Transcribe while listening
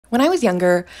When I was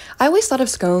younger, I always thought of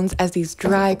scones as these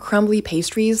dry, crumbly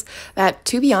pastries that,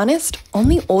 to be honest,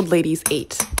 only old ladies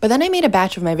ate. But then I made a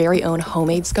batch of my very own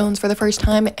homemade scones for the first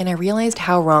time, and I realized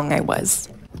how wrong I was.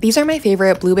 These are my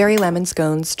favorite blueberry lemon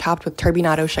scones topped with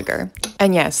turbinado sugar.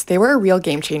 And yes, they were a real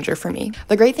game changer for me.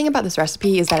 The great thing about this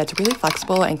recipe is that it's really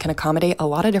flexible and can accommodate a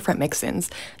lot of different mix-ins.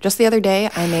 Just the other day,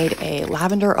 I made a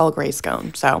lavender Earl Grey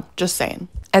scone, so just saying.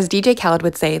 As DJ Khaled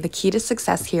would say, the key to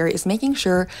success here is making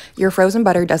sure your frozen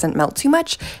butter doesn't melt too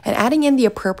much and adding in the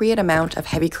appropriate amount of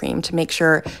heavy cream to make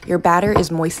sure your batter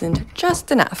is moistened just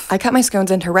enough. I cut my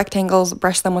scones into rectangles,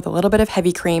 brush them with a little bit of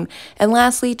heavy cream, and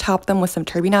lastly, top them with some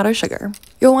turbinado sugar.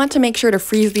 You'll want to make sure to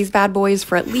freeze these bad boys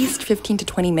for at least 15 to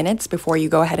 20 minutes before you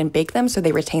go ahead and bake them so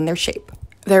they retain their shape.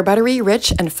 They're buttery,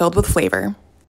 rich, and filled with flavor.